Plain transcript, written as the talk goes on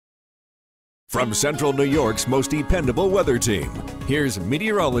From Central New York's most dependable weather team, here's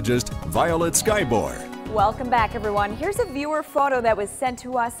meteorologist Violet Skybor. Welcome back, everyone. Here's a viewer photo that was sent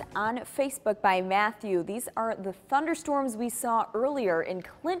to us on Facebook by Matthew. These are the thunderstorms we saw earlier in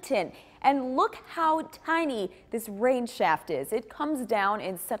Clinton. And look how tiny this rain shaft is. It comes down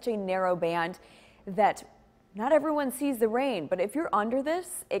in such a narrow band that not everyone sees the rain, but if you're under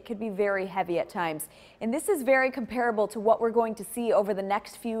this, it could be very heavy at times. And this is very comparable to what we're going to see over the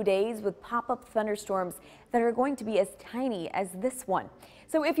next few days with pop-up thunderstorms that are going to be as tiny as this one.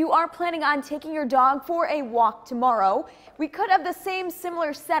 So if you are planning on taking your dog for a walk tomorrow, we could have the same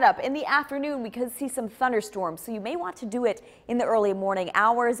similar setup in the afternoon. We could see some thunderstorms, so you may want to do it in the early morning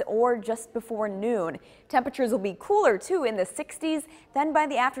hours or just before noon. Temperatures will be cooler too, in the 60s, then by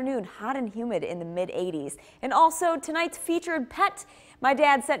the afternoon, hot and humid in the mid 80s. And also tonight's featured pet. My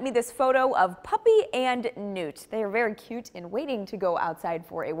dad sent me this photo of Puppy and Newt. They are very cute and waiting to go outside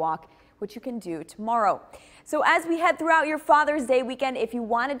for a walk, which you can do tomorrow. So as we head throughout your Father's Day weekend, if you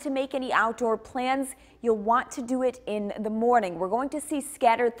wanted to make any outdoor plans, you'll want to do it in the morning. We're going to see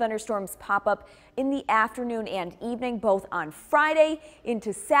scattered thunderstorms pop up in the afternoon and evening, both on Friday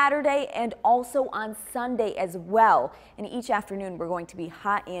into Saturday and also on Sunday as well. And each afternoon we're going to be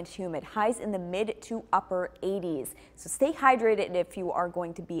hot and humid, highs in the mid to upper 80s. So stay hydrated if you are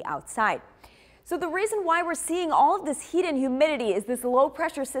going to be outside. So the reason why we're seeing all of this heat and humidity is this low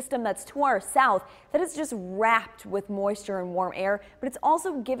pressure system that's to our south that is just wrapped with moisture and warm air, but it's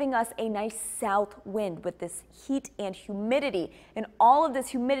also giving us a nice south wind with this heat and humidity. And all of this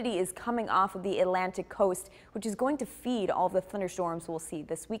humidity is coming off of the Atlantic coast, which is going to feed all of the thunderstorms we'll see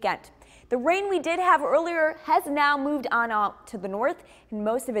this weekend. The rain we did have earlier has now moved on out to the north, and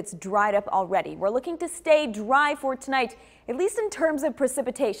most of it's dried up already. We're looking to stay dry for tonight, at least in terms of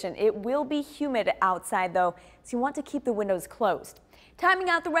precipitation. It will be humid outside though, so you want to keep the windows closed. Timing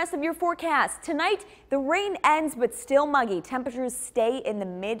out the rest of your forecast. Tonight, the rain ends but still muggy. Temperatures stay in the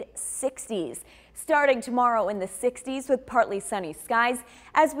mid 60s. Starting tomorrow in the 60s with partly sunny skies.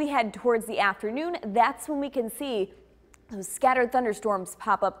 As we head towards the afternoon, that's when we can see those scattered thunderstorms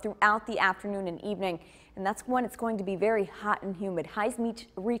pop up throughout the afternoon and evening. And that's when it's going to be very hot and humid. Highs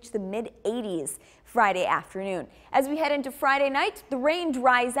reach the mid 80s Friday afternoon. As we head into Friday night, the rain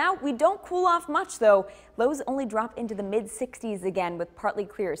dries out. We don't cool off much though. Lows only drop into the mid 60s again with partly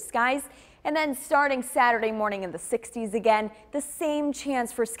clear skies. And then starting Saturday morning in the 60s again, the same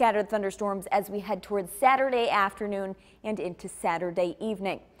chance for scattered thunderstorms as we head towards Saturday afternoon and into Saturday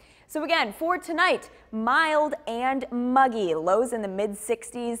evening. So again, for tonight, mild and muggy. Lows in the mid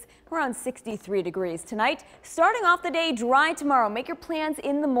 60s, around 63 degrees tonight. Starting off the day dry tomorrow. Make your plans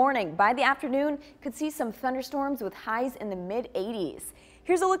in the morning. By the afternoon, could see some thunderstorms with highs in the mid 80s.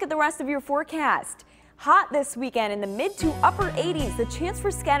 Here's a look at the rest of your forecast. Hot this weekend in the mid to upper 80s. The chance for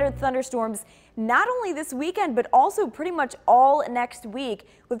scattered thunderstorms not only this weekend, but also pretty much all next week,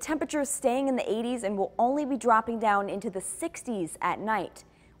 with temperatures staying in the 80s and will only be dropping down into the 60s at night.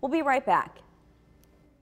 We'll be right back.